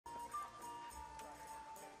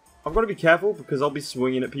I've got to be careful because I'll be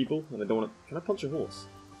swinging at people and I don't want to... Can I punch a horse?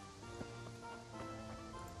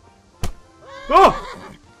 Oh!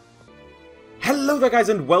 Hello there guys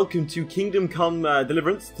and welcome to Kingdom Come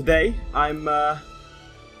Deliverance. Today I'm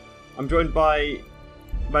joined by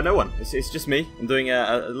no one. It's just me. I'm doing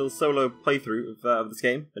a little solo playthrough of this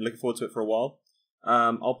game. Been looking forward to it for a while.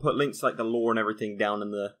 I'll put links like the lore and everything down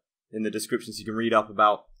in the description so you can read up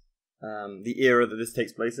about the era that this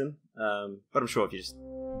takes place in. But I'm sure if you just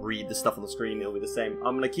read the stuff on the screen, it'll be the same.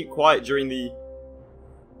 I'm gonna keep quiet during the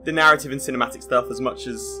narrative and cinematic stuff as much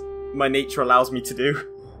as my nature allows me to do.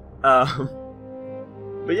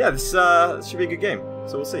 But yeah, this should be a good game,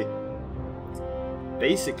 so we'll see.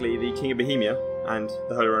 Basically, the King of Bohemia and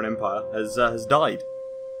the Holy Roman Empire has died,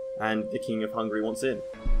 and the King of Hungary wants in.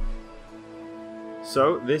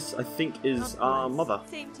 So this, I think, is our mother.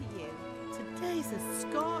 Same to you. Today's a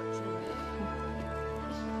scorcher.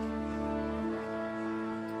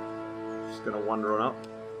 She's gonna wander on up.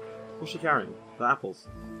 What's she carrying? The apples.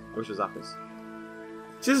 I wish it was apples.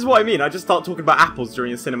 See, this is what I mean. I just start talking about apples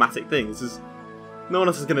during a cinematic thing. This is no one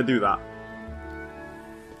else is gonna do that.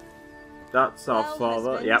 That's our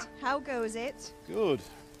father. Husband, yep. How goes it? Good.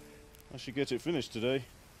 I should get it finished today.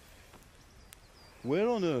 Where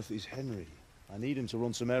on earth is Henry? I need him to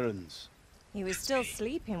run some errands. He was still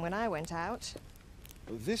sleeping when I went out.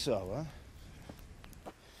 At this hour?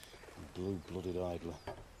 Blue-blooded idler.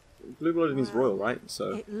 Blue-blooded means royal, right?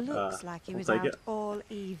 So It looks like he was take out it. all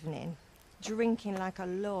evening, drinking like a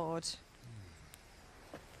lord.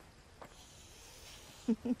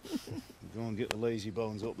 Go and get the lazy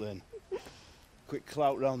bones up then. Quick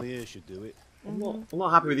clout round the ear should do it. I'm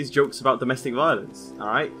not happy with these jokes about domestic violence. All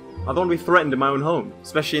right, I don't want to be threatened in my own home,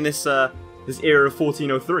 especially in this this era of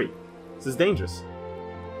 1403. This is dangerous.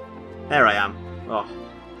 There I am. Oh,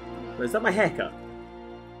 wait, is that my haircut?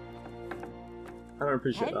 I don't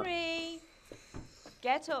appreciate that. Henry!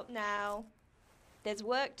 Get up now. There's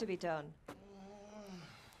work to be done.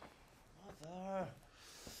 Mother.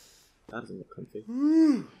 That doesn't look comfy.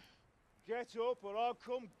 Get up or I'll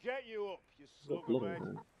come get you up, you Got slug blood of on head. my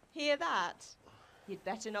hand. Hear that? You'd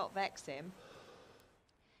better not vex him.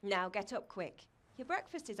 Now get up quick. Your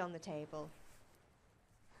breakfast is on the table.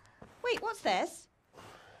 Wait, what's this?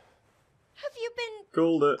 Have you been...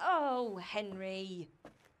 Called it. Oh, Henry.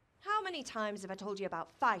 How many times have I told you about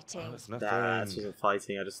fighting? Oh, it's Nah, nothing. this wasn't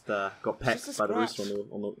fighting. I just got pecked Just a by the rooster scratch.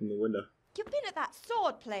 in the window. You've been at that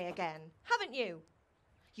sword play again, haven't you?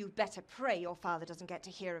 You'd better pray your father doesn't get to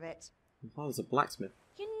hear of it. My father's a blacksmith.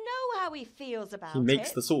 You know how he feels about He makes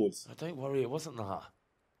it. the swords. Oh, don't worry, it wasn't that.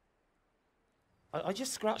 I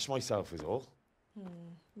just scratched myself is all.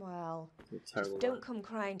 Well, You're a terrible don't man. come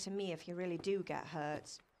crying to me if you really do get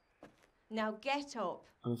hurt. Now get up.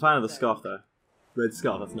 I'm a fan of the scarf though. Red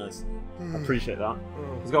scarf, that's nice. I appreciate that.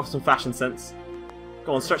 He's got some fashion sense.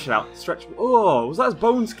 Go on, stretch it out. Stretch. Oh, was that his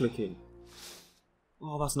bones clicking?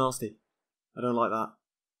 Oh, that's nasty. I don't like that.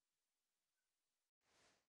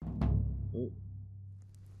 Oh.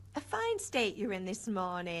 A fine state you're in this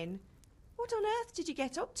morning. What on earth did you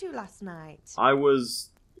get up to last night? I was.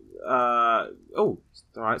 Oh,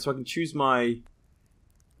 alright, so I can choose my.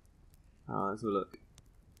 Let's have a look.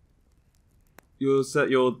 You'll set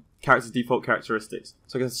your character's default characteristics.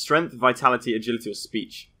 So I can strength, vitality, agility, or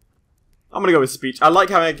speech. I'm gonna go with speech. I like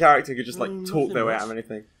having a character who could just like talk their way out of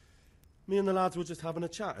anything. Me and the lads were just having a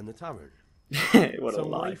chat in the tavern. What a Some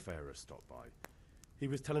lie. wayfarer stopped by. He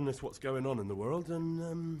was telling us what's going on in the world,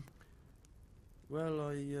 and well,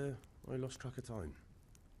 I lost track of time.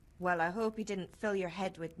 Well, I hope he didn't fill your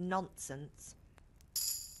head with nonsense.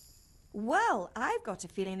 Well, I've got a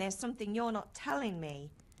feeling there's something you're not telling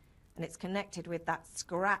me. And it's connected with that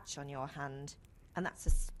scratch on your hand. And that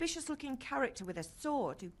suspicious-looking character with a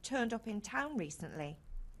sword who turned up in town recently.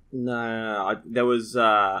 No, there was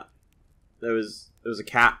a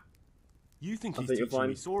cat. You think I he's think you're teaching fine.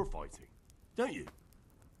 me sword fighting, don't you?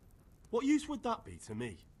 What use would that be to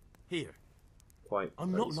me? Here, Quite.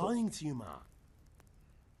 I'm not lying to you, Ma.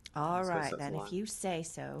 All Suppose right, that's then, a lie. if you say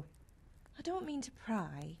so. I don't mean to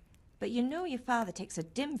pry, but you know your father takes a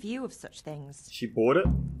dim view of such things. She bought it.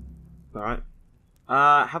 All right.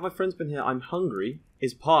 Have my friends been here? I'm hungry.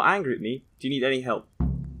 Is Pa angry at me? Do you need any help?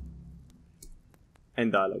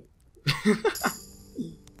 End dialogue.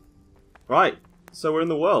 Right. So we're in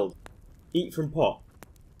the world. Eat from Pa.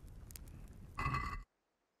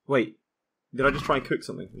 Wait. Did I just try and cook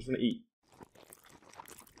something? I just want to eat.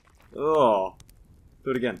 Oh.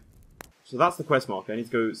 Do it again. So that's the quest marker. I need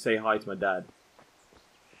to go say hi to my dad.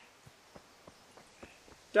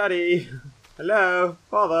 Daddy! Hello!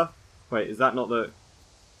 Father! Wait, is that not the...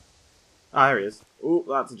 Ah, here he is. Oh,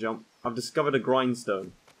 that's a jump. I've discovered a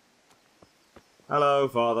grindstone. Hello,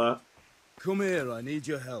 Father. Come here, I need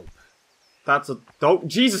your help. That's a... Oh,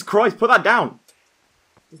 Jesus Christ, put that down.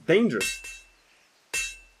 It's dangerous.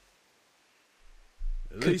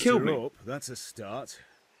 At Could least kill you're me. up, that's a start.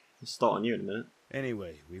 I'll start on you in a minute.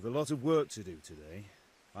 Anyway, we've a lot of work to do today.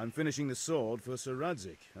 I'm finishing the sword for Sir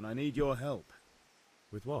Radzik, and I need your help.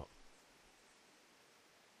 With what?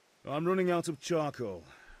 I'm running out of charcoal.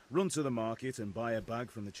 Run to the market and buy a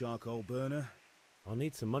bag from the charcoal burner. I'll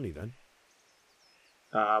need some money then.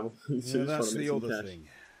 Yeah, that's the other thing.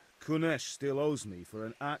 Kunesh still owes me for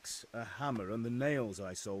an axe, a hammer, and the nails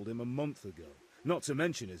I sold him a month ago. Not to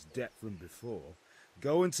mention his debt from before.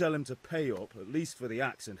 Go and tell him to pay up, at least for the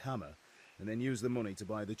axe and hammer, and then use the money to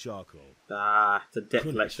buy the charcoal. Ah, it's a debt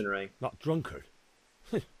collection ring. That drunkard.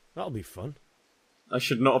 That'll be fun. I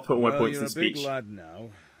should not have put my points you're in speech. a big lad now.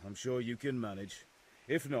 I'm sure you can manage.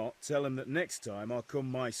 If not, tell him that next time I'll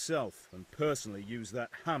come myself and personally use that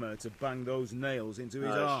hammer to bang those nails into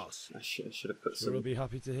his arse. I should have put Sure, some. I'll be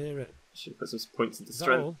happy to hear it. Should have put some points into Is that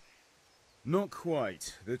strength. all? Not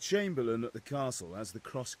quite. The Chamberlain at the castle has the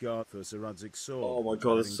cross guard for Sir Radzik's sword. Oh my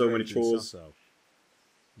God, there's so many engraved in chores. Sasso.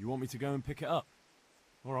 You want me to go and pick it up?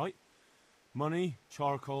 All right. Money,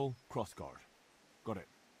 charcoal, crossguard. Got it.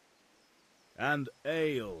 And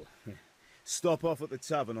ale. Stop off at the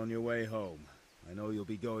tavern on your way home. I know you'll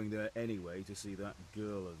be going there anyway to see that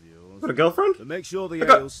girl of yours. Got a girlfriend? But make sure the I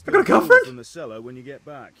got ale's a still cool girlfriend? from the cellar when you get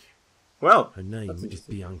back. Well. Her name that's is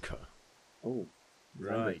interesting. Bianca. Oh.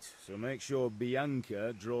 Right, so make sure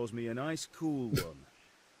Bianca draws me a nice cool one.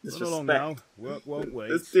 Run along Disrespect. now, work won't wait.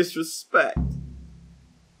 There's disrespect.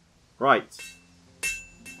 Right.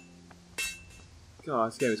 God,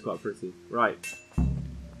 this game is quite pretty. Right.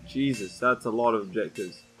 Jesus, that's a lot of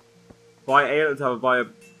objectives. Buy ale to buy a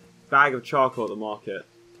bag of charcoal at the market.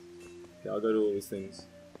 Okay, I'll go do all these things.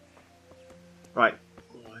 Right.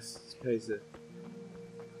 Oh, let's pace it.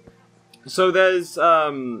 So there's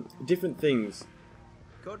different things.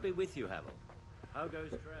 God be with you, Havel. How goes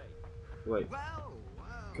trade? Wait.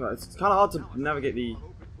 God, it's kind of hard to navigate the...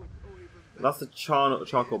 That's the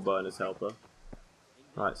charcoal burner's helper.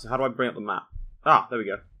 Right, so how do I bring up the map? Ah, there we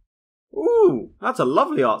go. Ooh, that's a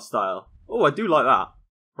lovely art style. Oh, I do like that.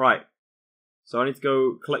 Right. So I need to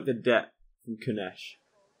go collect the debt from Kunesh,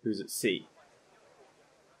 who's at sea.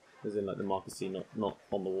 As in, like, the mark of sea, not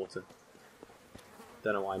on the water.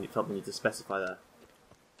 Don't know why I felt the need to specify there.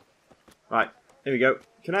 Right, here we go.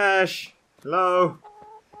 Kunesh! Hello?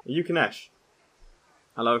 Are you Kunesh?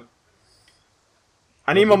 Hello?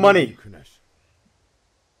 I need my money! Kunesh.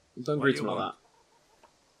 Don't What greet do him you like want?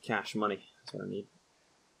 that. Cash, money. That's what I need.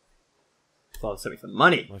 Father sent me for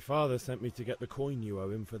money! My father sent me to get the coin you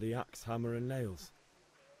owe him for the axe, hammer, and nails.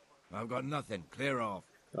 I've got nothing. Clear off.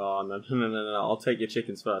 Oh, no. I'll take your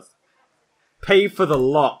chickens first. Pay for the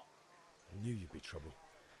lot! I knew you'd be trouble.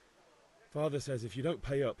 Father says if you don't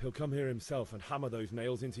pay up, he'll come here himself and hammer those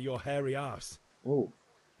nails into your hairy arse. Oh.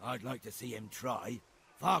 I'd like to see him try.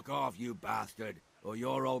 Fuck off, you bastard, or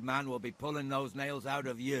your old man will be pulling those nails out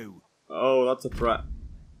of you. Oh, that's a threat.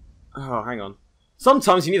 Oh, hang on.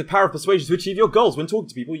 Sometimes you need the power of persuasion to achieve your goals. When talking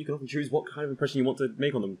to people, you can often choose what kind of impression you want to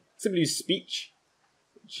make on them. Simply use speech,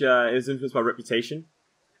 which is influenced by reputation,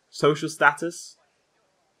 social status,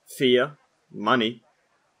 fear, money,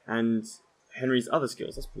 and Henry's other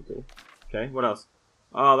skills. That's pretty cool. Okay, what else?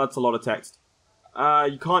 Oh, that's a lot of text.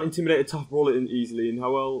 You can't intimidate a tough brawler easily, and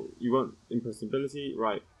how well you won't impress ability.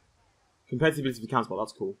 Right. Competitive ability for CountryBall,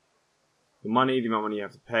 that's cool. The money, the amount of money you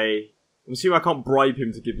have to pay. I'm assuming I can't bribe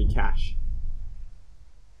him to give me cash.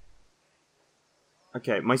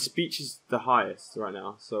 Okay, my speech is the highest right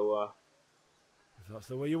now, so If that's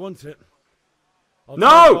the way you want it. I'll No!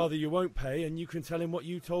 tell Father you won't pay, and you can tell him what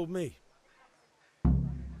you told me.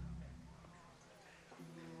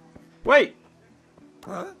 Wait!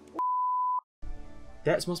 Huh?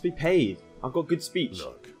 Debts must be paid. I've got good speech.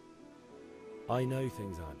 Look, I know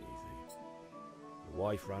things aren't easy. The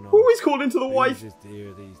wife ran off. Always called into the wife. Booze is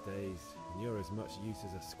dear these days, and you're as much use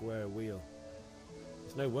as a square wheel.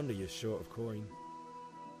 It's no wonder you're short of coin.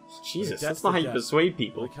 Jesus, The that's debt's not the how you debt. persuade I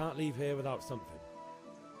people. can't leave here without something.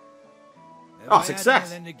 If Oh, I success.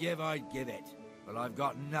 had anything to give, I'd give it. But I've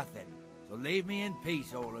got nothing. So leave me in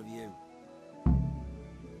peace, all of you.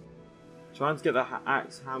 Trying to get the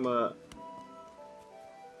axe, hammer.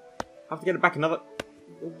 I have to get it back another.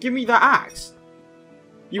 Give me that axe.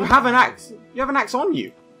 You have an axe. You have an axe on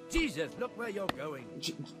you. Jesus, look where you're going.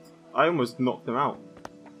 I almost knocked them out.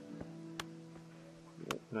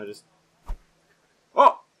 Can I just...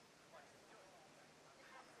 Oh!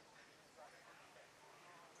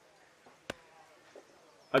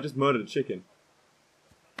 I just murdered a chicken.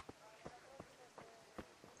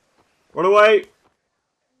 Run away!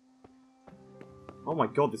 Oh my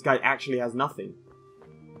god, this guy actually has nothing.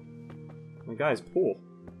 My guy is poor.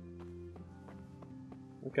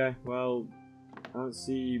 Okay, well, I don't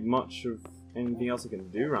see much of anything else I can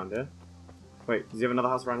do around here. Wait, does he have another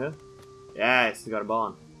house around here? Yes, he's got a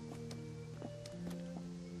barn.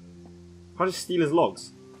 Can I just steal his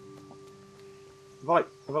logs? I feel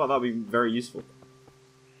like that would be very useful.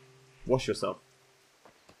 Wash yourself.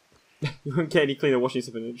 You won't get any cleaner washing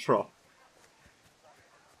yourself in a trough.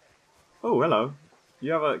 Oh, hello.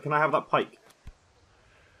 You have a... Can I have that pike?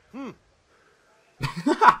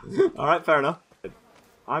 Alright, fair enough.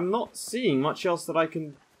 I'm not seeing much else that I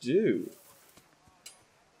can do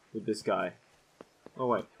with this guy. Oh,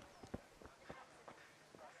 wait.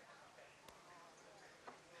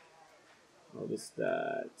 I'll just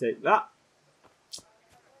take that.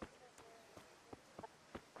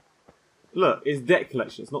 Look, it's debt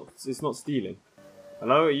collection. It's not stealing.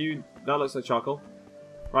 Hello, are you? That looks like charcoal.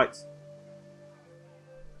 Right.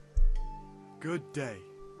 Good day.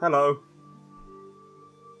 Hello.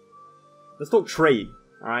 Let's talk trade.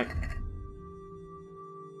 All right.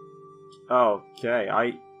 Okay,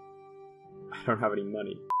 I don't have any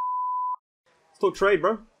money. Let's talk trade,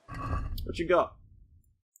 bro. What you got?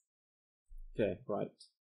 Okay, right.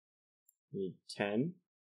 Need 10.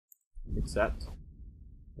 Accept.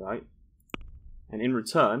 Right. And in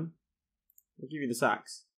return, I'll give you this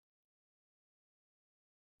axe.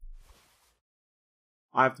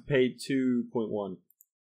 I have to pay 2.1.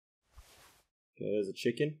 Okay, there's a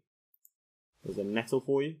chicken. There's a nettle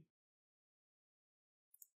for you.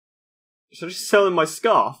 Should I just sell him my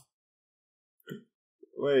scarf?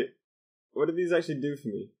 Wait, what do these actually do for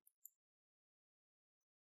me?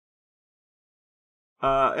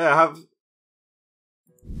 Yeah,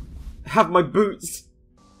 have my boots.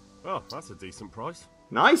 Oh, that's a decent price.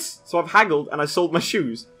 Nice. So I've haggled and I sold my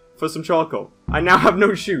shoes for some charcoal. I now have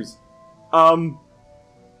no shoes.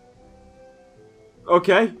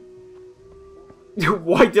 Okay.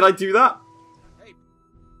 Why did I do that?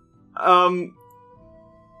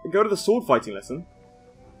 Go to the sword fighting lesson.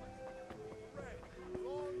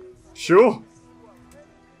 Sure.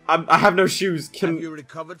 I have no shoes. Have you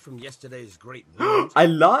recovered from yesterday's great wound? I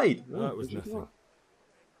lied. That was nothing.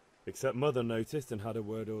 Except Mother noticed and had a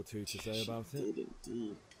word or two to say about it. Did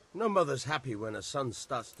indeed. No mother's happy when a son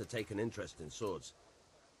starts to take an interest in swords.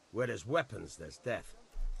 Where there's weapons, there's death.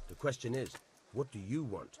 The question is, what do you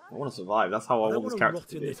want? I want to survive. That's how I want this character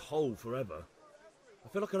to in be. this hole forever. I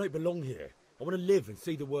feel like I don't belong here. I want to live and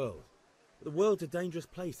see the world. But the world's a dangerous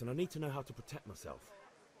place and I need to know how to protect myself.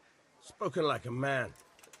 Spoken like a man.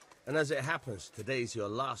 And as it happens, today's your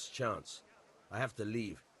last chance. I have to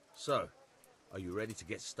leave. So, are you ready to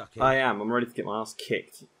get stuck in? I am. I'm ready to get my ass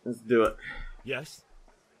kicked. Let's do it. Yes.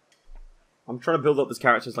 I'm trying to build up this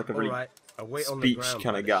character as like a really All right. I'll wait on the speech ground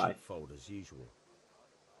kind by of the guy. sheepfold as usual.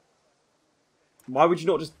 Why would you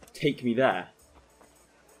not just take me there?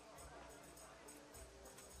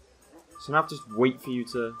 So I have to just wait for you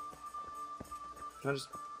to... Can I just...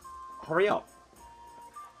 Hurry up.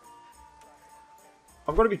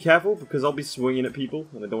 I've got to be careful because I'll be swinging at people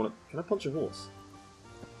and I don't want to... Can I punch a horse?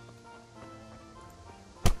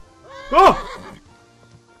 Oh!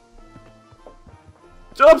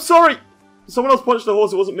 I'm sorry! Someone else punched the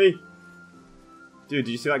horse, it wasn't me. Dude,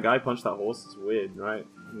 did you see that guy punch that horse? It's weird, right?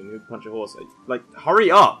 I mean, who'd punch a horse? Like,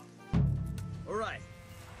 hurry up! Alright,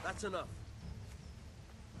 that's enough.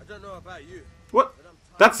 I don't know about you. What?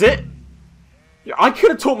 That's it? Yeah, I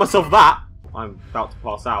could have taught myself that! I'm about to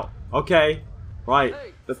pass out. Okay. Right.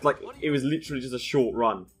 That's like, it was literally just a short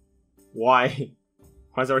run. Why?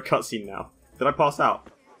 Why is there a cutscene now? Did I pass out?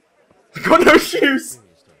 I got no shoes!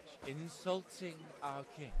 Insulting our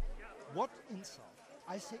king. What insult?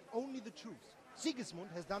 I say only the truth. Sigismund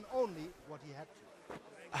has done only what he had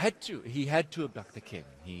to. He had to abduct the king.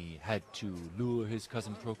 He had to lure his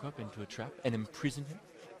cousin Prokop into a trap and imprison him.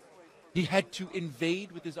 He had to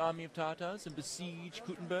invade with his army of Tartars and besiege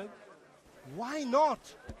Kuttenberg. Why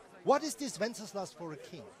not? What is this Wenceslas for a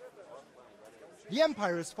king? The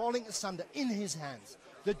empire is falling asunder in his hands.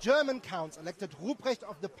 The German counts elected Ruprecht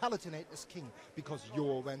of the Palatinate as king because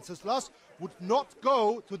your Wenceslas would not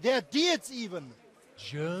go to their deeds even.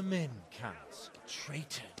 German counts,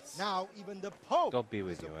 traitors. Now even the Pope. God be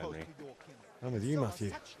with you, Henry. I'm with you,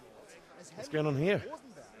 Matthew. What's going on here?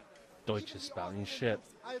 Deutsche spouting shit.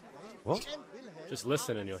 What? Just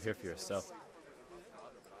listen and you'll hear for yourself.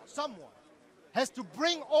 Someone has to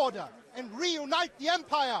bring order and reunite the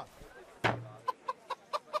empire.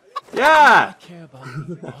 Yeah! I care about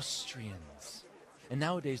the Austrians. And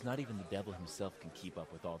nowadays, not even the devil himself can keep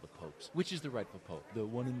up with all the popes. Which is the rightful pope? The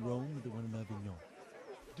one in Rome or the one in Avignon?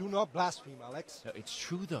 Do not blaspheme, Alex. No, it's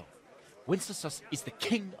true, though. Wenceslas is the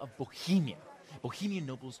king of Bohemia. Bohemian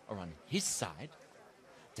nobles are on his side.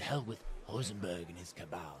 To hell with Rosenberg and his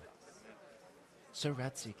cabal. Sir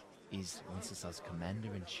Radzig is Wenceslas'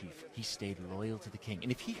 commander-in-chief. He stayed loyal to the king.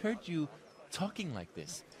 And if he heard you talking like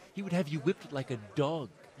this, he would have you whipped like a dog.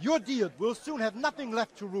 Your deal will soon have nothing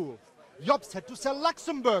left to rule. Jobst had to sell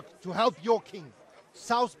Luxembourg to help your king.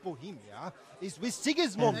 South Bohemia is with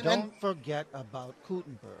Sigismund and don't forget about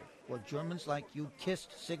Gutenberg, where Germans like you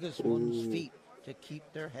kissed Sigismund's feet to keep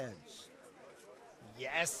their heads.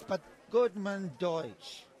 Yes, but... Goodman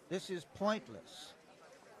Deutsch, this is pointless.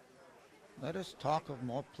 Let us talk of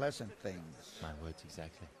more pleasant things. My words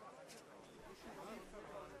exactly.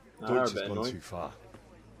 Deutsch has gone too far.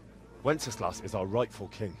 Wenceslas is our rightful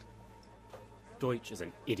king. Deutsch is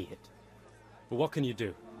an idiot. But what can you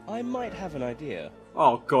do? I might have an idea.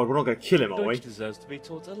 Oh god, we're not going to kill him, are we? Deutsch deserves to be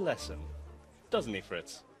taught a lesson. Doesn't he,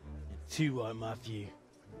 Fritz? Too right, Matthew.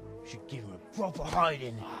 Should give him a proper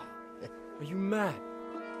hiding. Are you mad?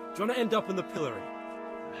 Do you want to end up in the pillory?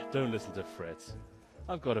 Don't listen to Fritz.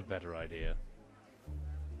 I've got a better idea.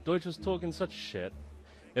 Deutsch was talking such shit,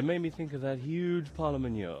 it made me think of that huge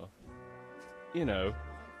parliament. You know,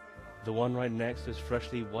 the one right next to his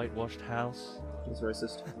freshly whitewashed house. He's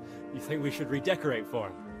racist. You think we should redecorate for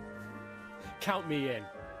him? Count me in.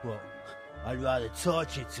 Well, I'd rather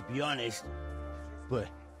torch it, to be honest. But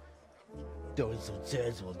throwing some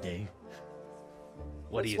tears will do.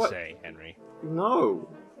 What do you say, Henry? No.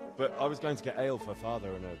 But I was going to get ale for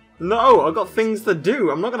father and a... No, I've got things to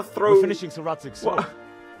do. I'm not going to throw... We're finishing Sir Radzig's sword. What?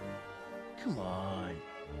 Come on.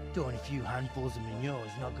 Throwing a few handfuls of manure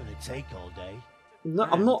is not going to take all day. No,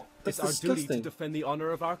 I'm not. That's it's disgusting. our duty to defend the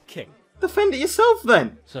honor of our king. Defend it yourself,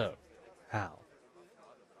 then. So, Hal,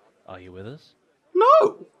 are you with us?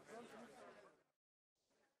 No.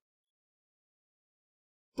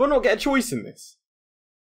 Do I not get a choice in this?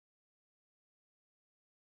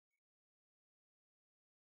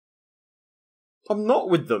 I'm not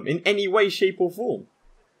with them in any way, shape or form.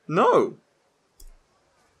 No.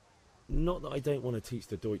 Not that I don't want to teach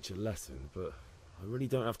the Deutsch a lesson, but I really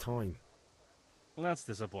don't have time. Well, that's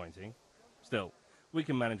disappointing. Still, we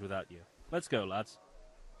can manage without you. Let's go, lads.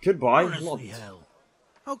 Goodbye. Honestly, hell.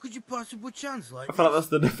 How could you possibly chance like I feel like that's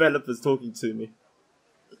the developers talking to me.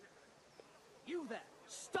 You there,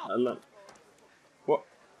 stop! What?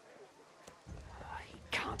 He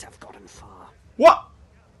can't have gotten far. What?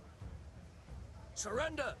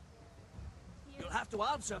 Surrender! You'll have to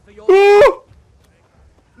answer for your... Oh!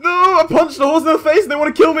 No! I punched the horse in the face and they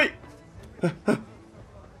want to kill me!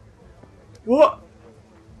 What?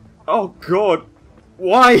 Oh god.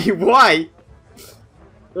 Why? Why?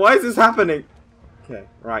 Why is this happening? Okay,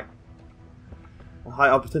 right.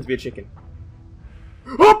 I'll pretend to be a chicken.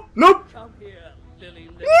 Oh! Nope! Come here, Lily.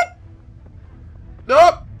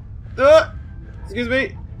 Nope! Excuse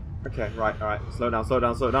me. Okay, right, alright. Slow down, slow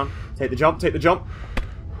down, slow down. Take the jump, take the jump.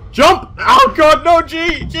 Jump! Oh god, no,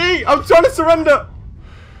 G! I'm trying to surrender!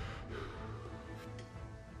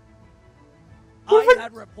 I've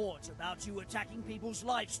had reports about you attacking people's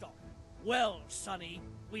livestock. Well, Sonny,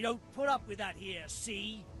 we don't put up with that here,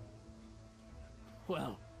 see?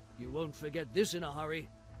 Well, you won't forget this in a hurry,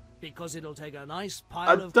 because it'll take a nice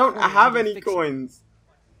pile of... I don't have any coins.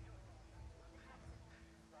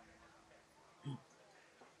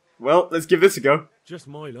 Well, let's give this a go. Just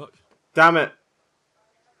my luck. Damn it.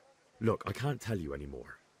 Look, I can't tell you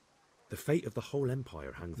anymore. The fate of the whole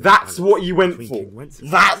empire hangs... That's what you went for.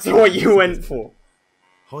 That's what you went for.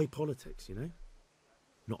 High politics, you know?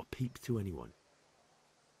 Not a peep to anyone.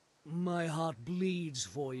 My heart bleeds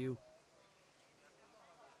for you.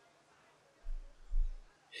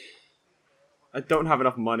 I don't have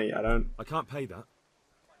enough money, I can't pay that.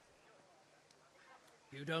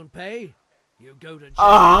 You don't pay? You go to jail.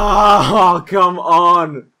 Oh, come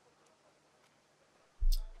on.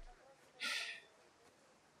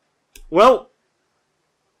 Well.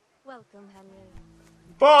 Welcome, Henry.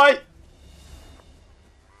 Bye.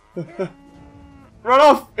 Run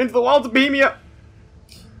off into the wilds of Bohemia.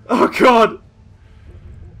 Oh god.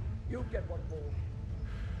 You get one more.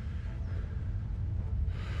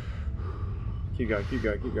 Keep going, keep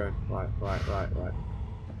going, keep going. Right.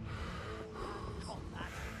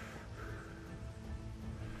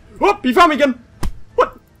 Whoop! He found me again!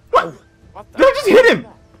 What? What? Did I just hit him?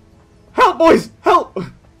 Help, boys! Help!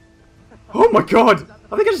 Oh my god!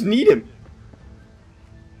 I think I just need him.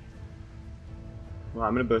 Right,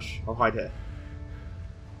 I'm in a bush. I'll hide here.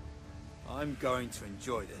 I'm going to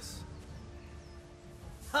enjoy this.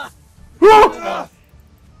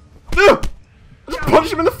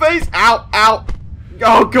 Punch him in the face! Ow! Ow!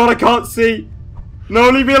 Oh god, I can't see! No,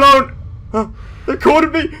 leave me alone! They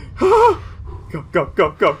cornered me! Go, go,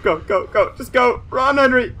 go, go, go, go, go. Just go. Run,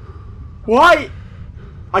 Henry. Why?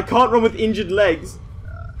 I can't run with injured legs.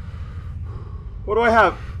 What do I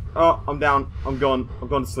have? Oh, I'm down. I'm gone. I've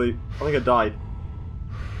gone to sleep. I think I died.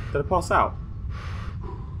 Did I pass out?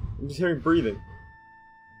 I'm just hearing breathing.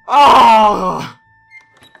 Ah!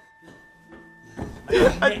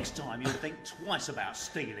 Next time you'll think twice about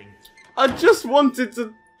stealing. I just wanted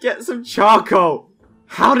to get some charcoal.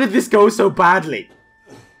 How did this go so badly?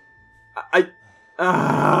 That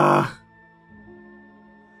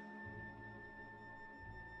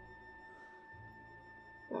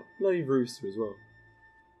bloody rooster as well.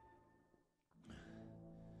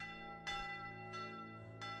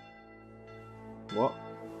 What?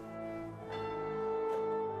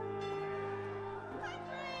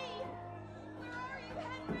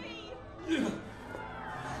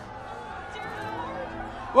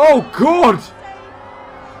 Oh God!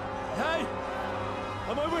 Hey!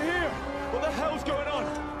 I'm over here! What the hell's going on?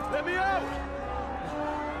 Let me out!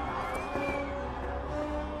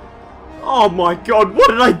 Oh my God, what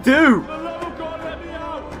did I do? For the love of God, let me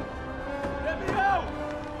out! Let me out!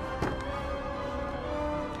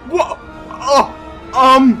 What? Oh.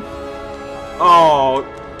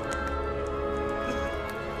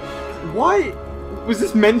 Why? Was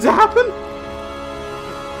this meant to happen?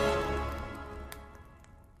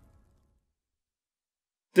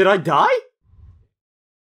 Did I die?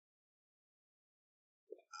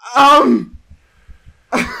 Oh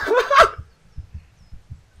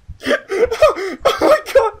my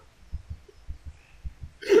God.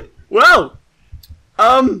 Well,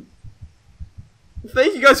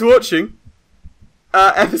 thank you guys for watching.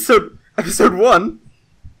 Episode 1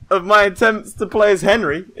 of my attempts to play as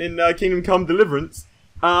Henry in Kingdom Come Deliverance.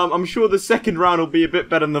 I'm sure the second round will be a bit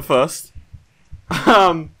better than the first.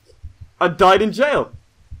 I died in jail.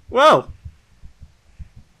 Well,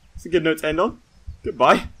 it's a good note to end on.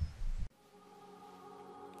 Goodbye.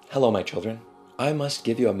 Hello, my children. I must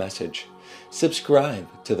give you a message. Subscribe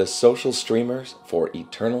to the social streamers for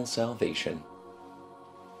eternal salvation.